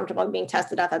doesn't feel comfortable being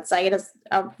tested at that site,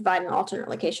 I would provide an alternate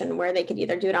location where they could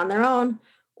either do it on their own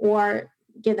or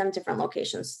give them different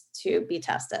locations to be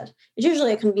tested. It's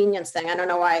usually a convenience thing. I don't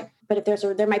know why, but if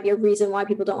there might be a reason why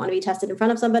people don't want to be tested in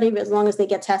front of somebody, but as long as they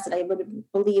get tested, I would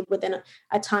believe within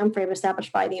a time frame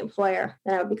established by the employer,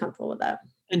 then I would be comfortable with that.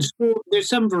 And there's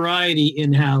some variety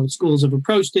in how schools have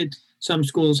approached it. Some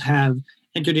schools have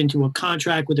entered into a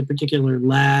contract with a particular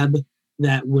lab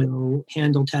that will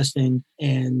handle testing,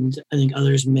 and I think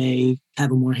others may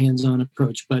have a more hands-on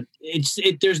approach. But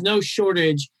there's no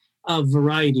shortage of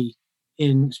variety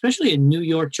especially in New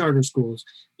York charter schools,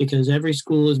 because every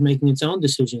school is making its own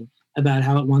decision about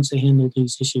how it wants to handle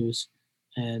these issues.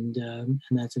 And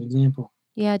that's an example.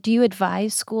 Yeah. Do you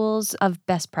advise schools of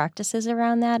best practices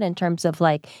around that in terms of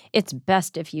it's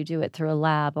best if you do it through a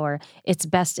lab, or it's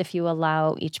best if you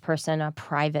allow each person a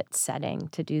private setting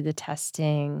to do the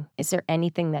testing? Is there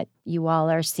anything that you all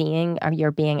are seeing or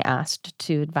you're being asked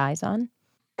to advise on?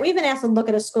 We've been asked to look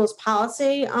at a school's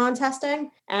policy on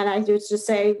testing. And I would just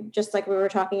say, just like we were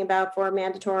talking about for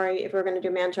mandatory, if we're going to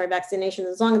do mandatory vaccinations,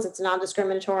 as long as it's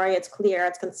non-discriminatory, it's clear,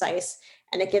 it's concise,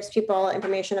 and it gives people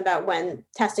information about when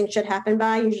testing should happen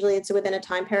by, usually it's within a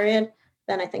time period,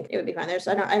 then I think it would be fine.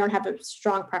 I don't have a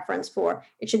strong preference for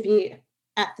it should be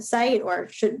at the site or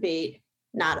it should be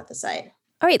not at the site.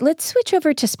 All right, let's switch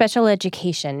over to special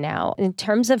education now. In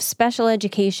terms of special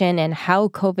education and how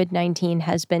COVID-19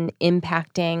 has been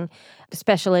impacting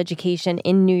special education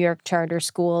in New York charter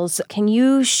schools, can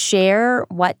you share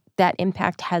what that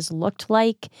impact has looked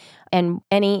like and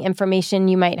any information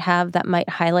you might have that might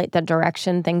highlight the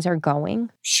direction things are going?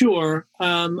 Sure.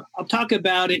 I'll talk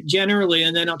about it generally,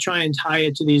 and then I'll try and tie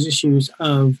it to these issues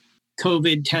of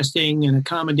COVID testing and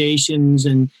accommodations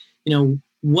and,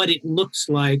 what it looks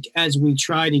like as we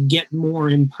try to get more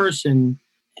in person,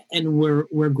 and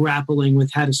we're grappling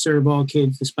with how to serve all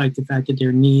kids despite the fact that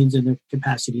their needs and their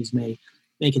capacities may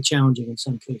make it challenging in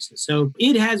some cases. So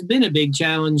it has been a big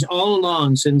challenge all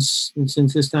along since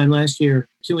this time last year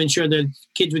to ensure that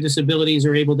kids with disabilities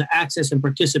are able to access and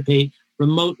participate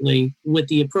remotely with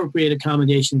the appropriate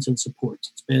accommodations and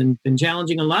supports. It's been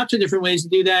challenging in lots of different ways to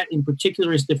do that. In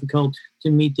particular, it's difficult to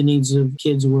meet the needs of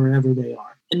kids wherever they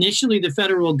are. Initially, the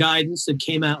federal guidance that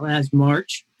came out last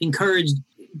March encouraged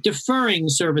deferring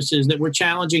services that were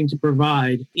challenging to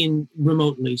provide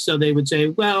remotely. So they would say,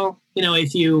 well,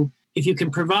 if you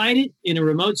can provide it in a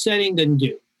remote setting, then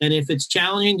do. And if it's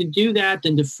challenging to do that,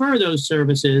 then defer those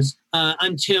services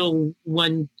until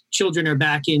when children are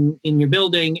back in your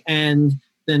building, and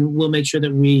then we'll make sure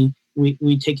that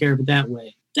we take care of it that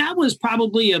way. That was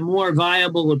probably a more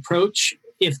viable approach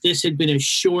if this had been a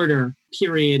shorter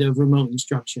period of remote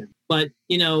instruction. But,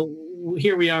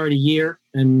 here we are at a year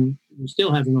and we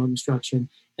still have remote instruction.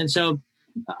 And so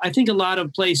I think a lot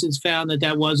of places found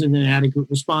that wasn't an adequate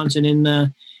response.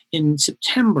 And in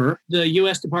September, the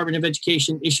U.S. Department of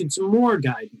Education issued some more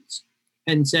guidance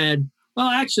and said, well,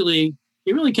 actually,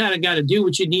 you really kind of got to do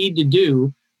what you need to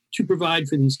do to provide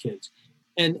for these kids.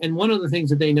 And one of the things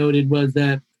that they noted was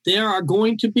that there are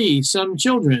going to be some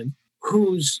children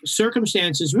whose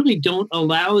circumstances really don't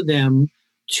allow them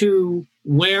to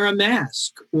wear a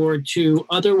mask or to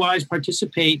otherwise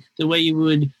participate the way you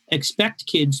would expect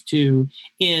kids to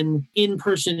in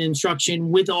in-person instruction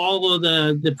with all of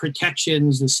the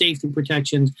protections, the safety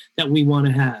protections that we want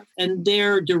to have. And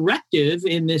their directive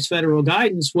in this federal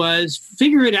guidance was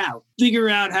figure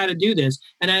out how to do this.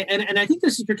 And I think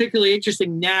this is particularly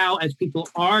interesting now as people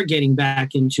are getting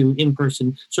back into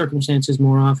in-person circumstances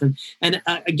more often. And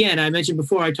again, I mentioned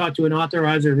before, I talked to an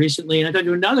authorizer recently, and I talked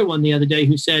to another one the other day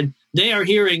who said they are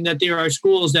hearing that there are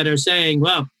schools that are saying,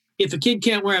 well, if a kid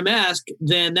can't wear a mask,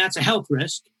 then that's a health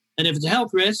risk. And if it's a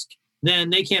health risk, then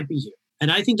they can't be here.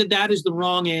 And I think that that is the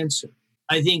wrong answer.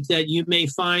 I think that you may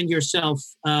find yourself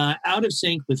out of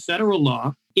sync with federal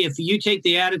law if you take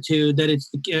the attitude that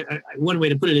it's one way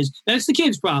to put it is that's the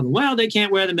kid's problem. Well, they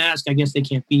can't wear the mask. I guess they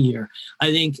can't be here.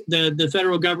 I think the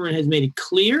federal government has made it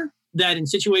clear that in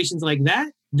situations like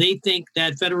that, they think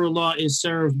that federal law is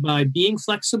served by being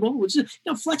flexible, which is,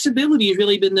 flexibility has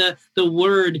really been the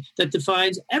word that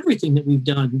defines everything that we've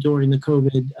done during the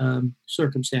COVID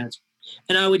circumstance.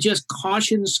 And I would just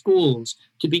caution schools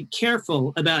to be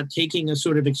careful about taking a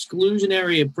sort of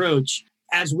exclusionary approach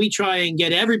as we try and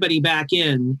get everybody back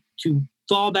in to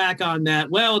fall back on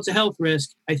that. Well, it's a health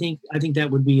risk. I think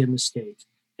that would be a mistake.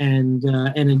 And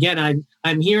again,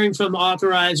 I'm hearing from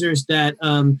authorizers that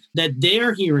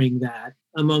they're hearing that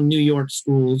among New York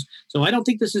schools. So I don't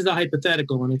think this is a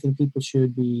hypothetical, and I think people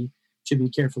should be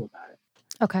careful about it.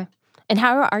 Okay. And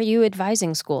how are you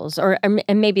advising schools?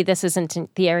 And maybe this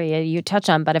isn't the area you touch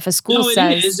on, but if a school says... No,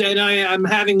 it is. And I've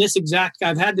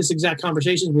had this exact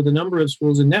conversations with a number of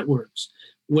schools and networks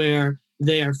where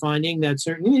they are finding that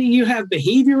you have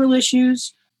behavioral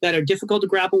issues that are difficult to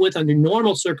grapple with under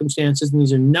normal circumstances, and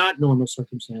these are not normal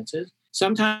circumstances.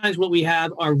 Sometimes what we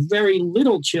have are very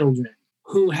little children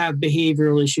who have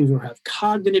behavioral issues or have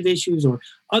cognitive issues or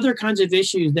other kinds of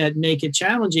issues that make it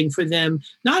challenging for them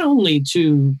not only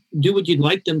to do what you'd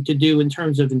like them to do in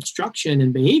terms of instruction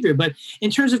and behavior, but in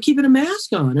terms of keeping a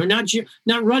mask on or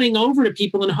not running over to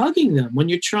people and hugging them when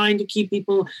you're trying to keep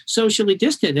people socially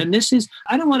distant. And this is,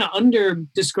 I don't want to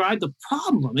describe the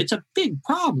problem. It's a big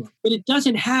problem, but it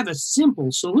doesn't have a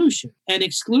simple solution. And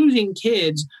excluding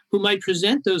kids who might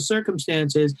present those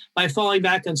circumstances by falling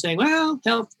back on saying, well,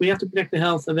 health, we have to protect the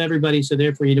health of everybody, so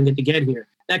therefore you don't get to get here.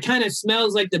 That kind of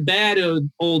smells like the bad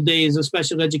old days of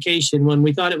special education when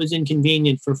we thought it was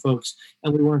inconvenient for folks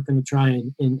and we weren't going to try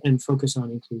and focus on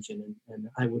inclusion. And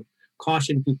I would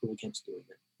caution people against doing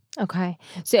it. Okay.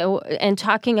 So, and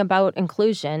talking about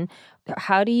inclusion,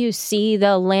 how do you see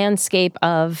the landscape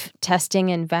of testing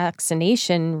and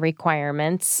vaccination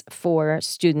requirements for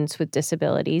students with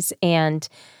disabilities? And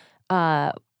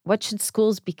what should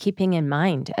schools be keeping in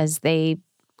mind as they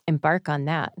embark on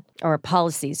that, or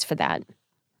policies for that?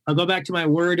 I'll go back to my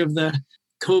word of the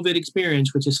COVID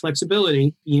experience, which is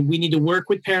flexibility. We need to work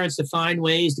with parents to find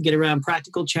ways to get around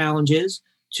practical challenges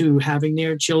to having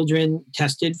their children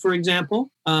tested, for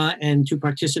example, and to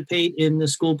participate in the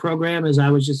school program, as I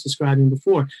was just describing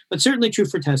before. But certainly true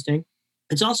for testing.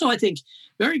 It's also, I think,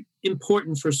 very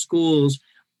important for schools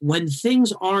when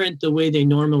things aren't the way they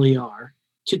normally are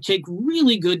to take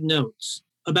really good notes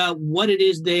about what it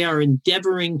is they are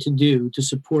endeavoring to do to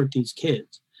support these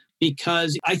kids.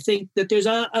 Because I think that there's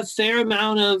a fair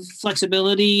amount of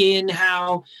flexibility in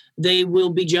how they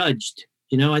will be judged.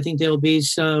 I think there'll be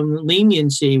some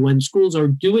leniency when schools are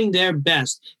doing their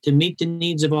best to meet the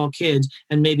needs of all kids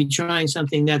and maybe trying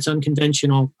something that's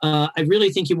unconventional. I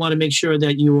really think you want to make sure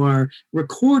that you are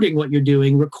recording what you're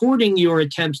doing, recording your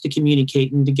attempts to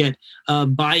communicate and to get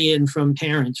buy-in from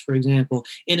parents, for example,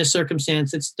 in a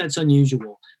circumstance that's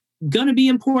unusual. Going to be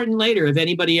important later if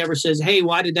anybody ever says, hey,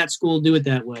 why did that school do it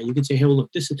that way? You can say, hey, well,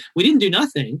 look, we didn't do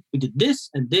nothing. We did this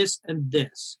and this and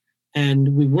this.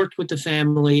 And we worked with the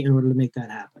family in order to make that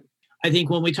happen. I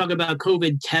think when we talk about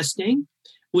COVID testing,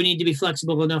 we need to be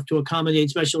flexible enough to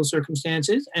accommodate special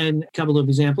circumstances. And a couple of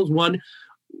examples. One,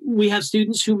 we have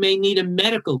students who may need a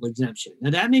medical exemption.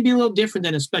 Now, that may be a little different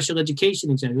than a special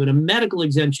education exemption, but a medical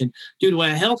exemption due to a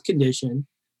health condition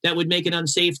that would make it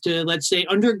unsafe to, let's say,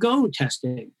 undergo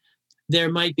testing. There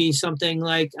might be something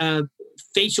like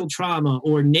facial trauma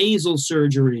or nasal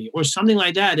surgery or something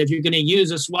like that. If you're going to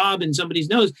use a swab in somebody's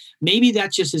nose, maybe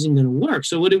that just isn't going to work.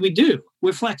 So what do?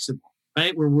 We're flexible,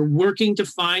 right? We're working to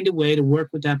find a way to work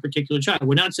with that particular child.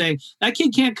 We're not saying that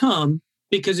kid can't come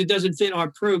because it doesn't fit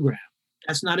our program.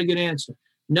 That's not a good answer.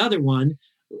 Another one,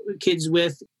 kids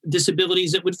with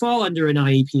disabilities that would fall under an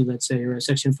IEP, let's say, or a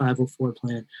Section 504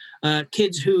 plan,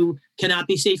 kids who cannot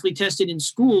be safely tested in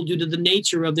school due to the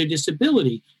nature of their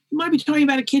disability. You might be talking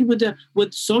about a kid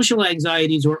with social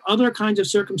anxieties or other kinds of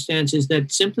circumstances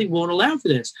that simply won't allow for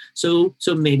this. So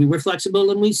maybe we're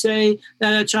flexible and we say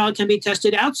that a child can be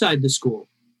tested outside the school.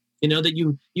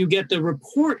 That you get the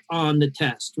report on the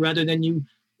test rather than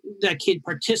that kid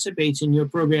participates in your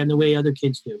program the way other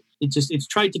kids do. It's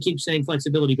tried to keep saying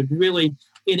flexibility, but really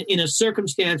in a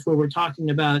circumstance where we're talking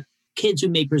about kids who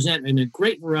may present in a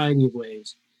great variety of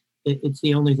ways, it's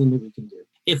the only thing that we can do.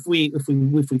 If we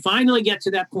finally get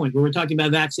to that point where we're talking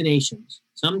about vaccinations,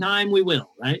 sometime we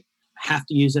will, right? Have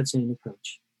to use that same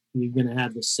approach. You're going to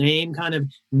have the same kind of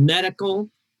medical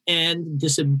and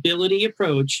disability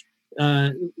approach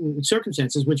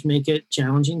circumstances, which make it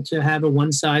challenging to have a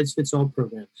one-size-fits-all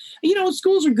program.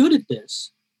 Schools are good at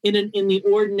this. In the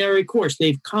ordinary course,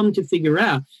 they've come to figure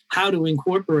out how to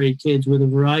incorporate kids with a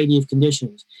variety of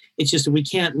conditions. It's just that we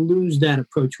can't lose that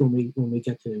approach when we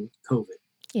get to COVID.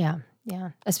 Yeah.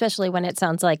 Especially when it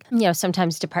sounds like,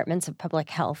 sometimes departments of public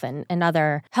health and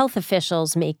other health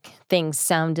officials make things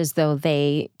sound as though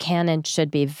they can and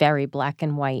should be very black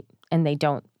and white, and they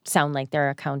don't sound like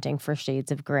they're accounting for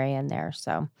shades of gray in there.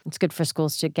 So it's good for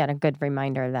schools to get a good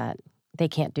reminder that they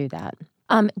can't do that.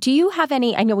 Do you have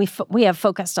any, I know we have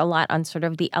focused a lot on sort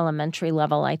of the elementary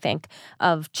level, I think,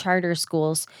 of charter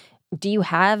schools. Do you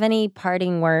have any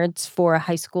parting words for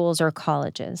high schools or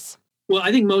colleges? Well,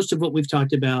 I think most of what we've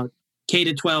talked about, K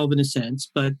to 12 in a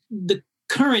sense, but the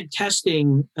current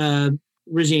testing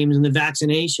regimes and the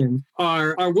vaccination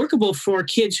are workable for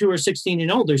kids who are 16 and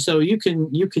older. So you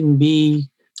can be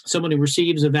someone who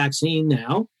receives a vaccine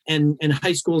now, and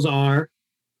high schools are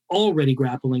already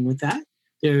grappling with that.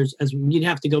 You'd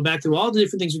have to go back through all the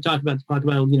different things we talked about to talk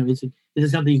about, is it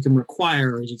something you can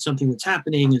require, or is it something that's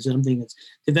happening? Is it something that's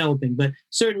developing? But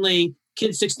certainly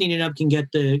kids 16 and up can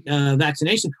get the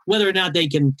vaccination. Whether or not they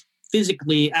can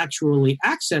physically actually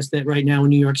access that right now in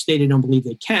New York State, I don't believe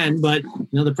they can. But,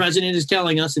 the president is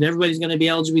telling us that everybody's going to be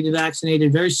eligible to be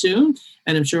vaccinated very soon.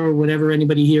 And I'm sure whenever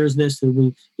anybody hears this, they'll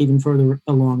be even further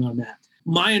along on that.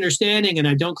 My understanding, and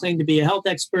I don't claim to be a health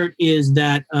expert, is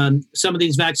that some of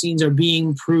these vaccines are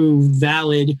being proved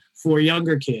valid for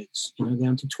younger kids,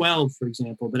 down to 12, for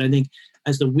example. But I think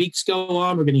as the weeks go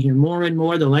on, we're going to hear more and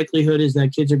more. The likelihood is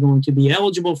that kids are going to be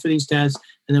eligible for these tests.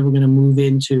 And then we're going to move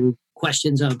into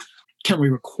questions of, can we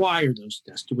require those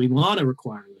tests? Do we want to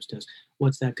require those tests?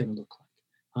 What's that going to look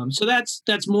like? So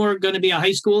that's more going to be a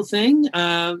high school thing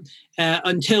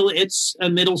until it's a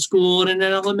middle school and an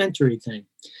elementary thing.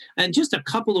 And just a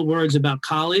couple of words about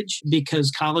college, because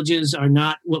colleges are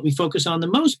not what we focus on the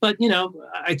most. But,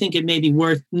 I think it may be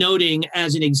worth noting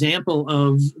as an example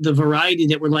of the variety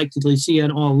that we're likely to see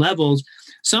on all levels.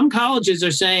 Some colleges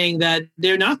are saying that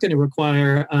they're not going to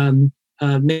require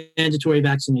mandatory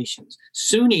vaccinations.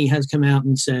 SUNY has come out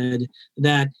and said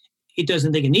that it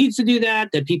doesn't think it needs to do that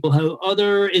people have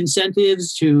other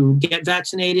incentives to get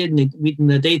vaccinated, and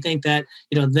that they think that,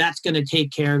 that's going to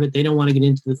take care of it. They don't want to get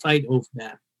into the fight over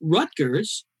that.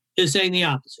 Rutgers is saying the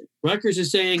opposite. Rutgers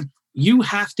is saying you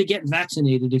have to get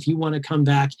vaccinated if you want to come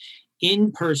back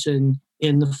in person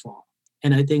in the fall.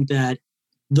 And I think that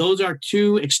those are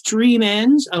two extreme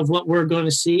ends of what we're going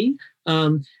to see.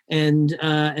 And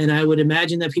I would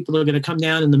imagine that people are going to come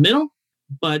down in the middle,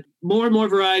 but more and more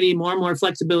variety, more and more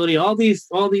flexibility, all these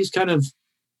kind of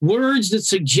words that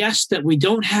suggest that we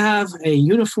don't have a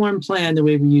uniform plan the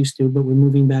way we used to, but we're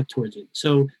moving back towards it.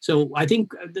 So I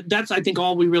think that's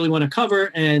all we really want to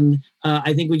cover. And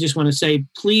I think we just want to say,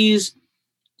 please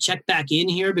check back in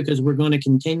here, because we're going to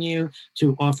continue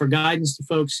to offer guidance to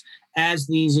folks as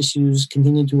these issues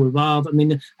continue to evolve. I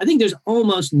mean, I think there's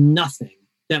almost nothing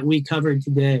that we covered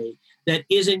today that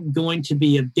isn't going to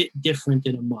be a bit different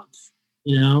in a month,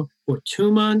 or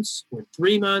 2 months or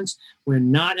 3 months. We're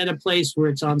not at a place where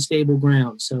it's on stable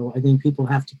ground. So I think people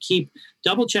have to keep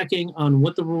double checking on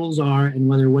what the rules are and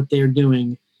whether what they're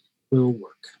doing will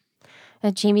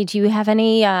work. Jamie, do you have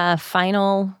any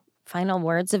final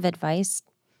words of advice?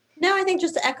 No, I think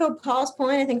just to echo Paul's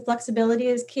point, I think flexibility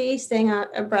is key. Staying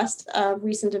abreast of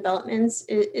recent developments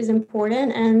is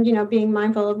important, and being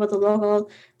mindful of what the local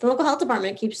health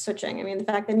department keeps switching. I mean, the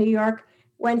fact that New York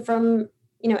went from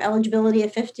eligibility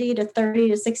of 50 to 30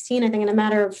 to 16, I think in a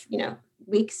matter of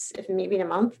weeks, if maybe in a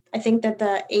month. I think that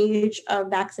the age of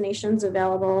vaccinations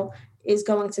available is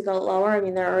going to go lower. I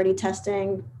mean, they're already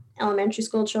testing elementary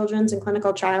school children's in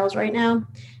clinical trials right now.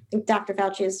 I think Dr.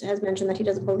 Fauci has mentioned that he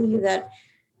doesn't believe that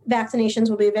vaccinations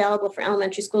will be available for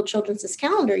elementary school children this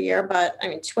calendar year, but I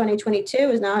mean, 2022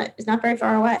 is not very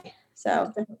far away.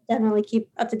 So definitely keep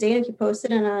up to date and keep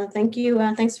posted. And thank you.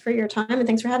 Thanks for your time and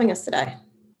thanks for having us today.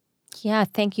 Yeah,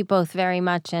 thank you both very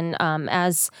much. And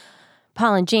as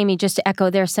Paul and Jamie, just to echo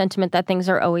their sentiment that things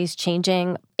are always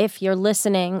changing. If you're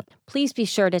listening, please be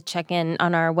sure to check in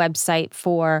on our website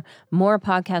for more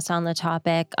podcasts on the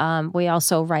topic. We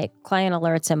also write client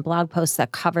alerts and blog posts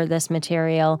that cover this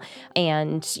material,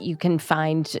 and you can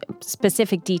find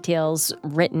specific details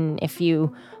written if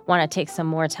you want to take some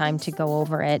more time to go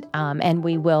over it. And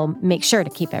we will make sure to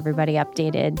keep everybody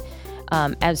updated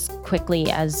as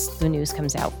quickly as the news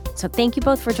comes out. So thank you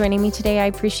both for joining me today. I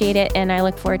appreciate it, and I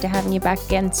look forward to having you back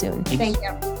again soon. Thank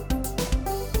you.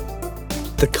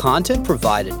 The content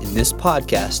provided in this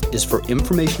podcast is for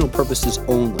informational purposes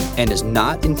only and is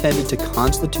not intended to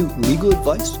constitute legal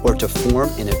advice or to form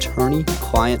an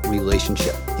attorney-client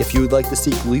relationship. If you would like to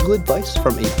seek legal advice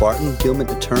from a Barton Gilman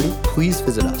attorney, please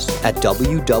visit us at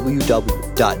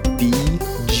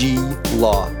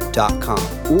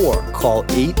www.bglaw.com or call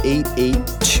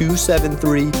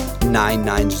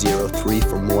 888-273-9903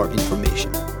 for more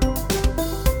information.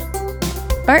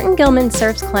 Barton Gilman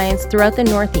serves clients throughout the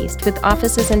Northeast with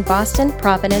offices in Boston,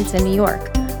 Providence, and New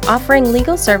York, offering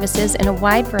legal services in a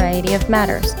wide variety of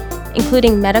matters,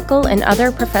 including medical and other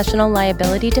professional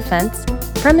liability defense,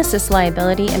 premises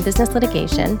liability and business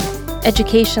litigation,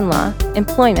 education law,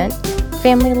 employment,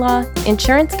 family law,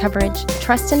 insurance coverage,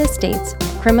 trust and estates,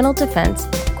 criminal defense,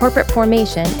 corporate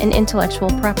formation, and intellectual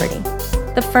property.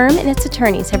 The firm and its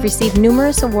attorneys have received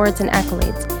numerous awards and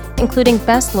accolades, including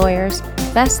Best Lawyers,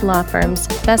 Best Law Firms,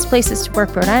 Best Places to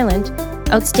Work Rhode Island,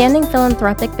 Outstanding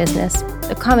Philanthropic Business,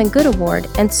 the Common Good Award,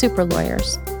 and Super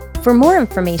Lawyers. For more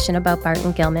information about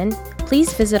Barton Gilman,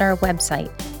 please visit our website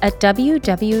at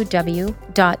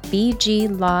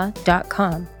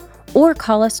www.bglaw.com or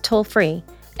call us toll-free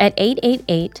at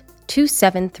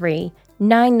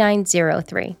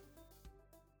 888-273-9903.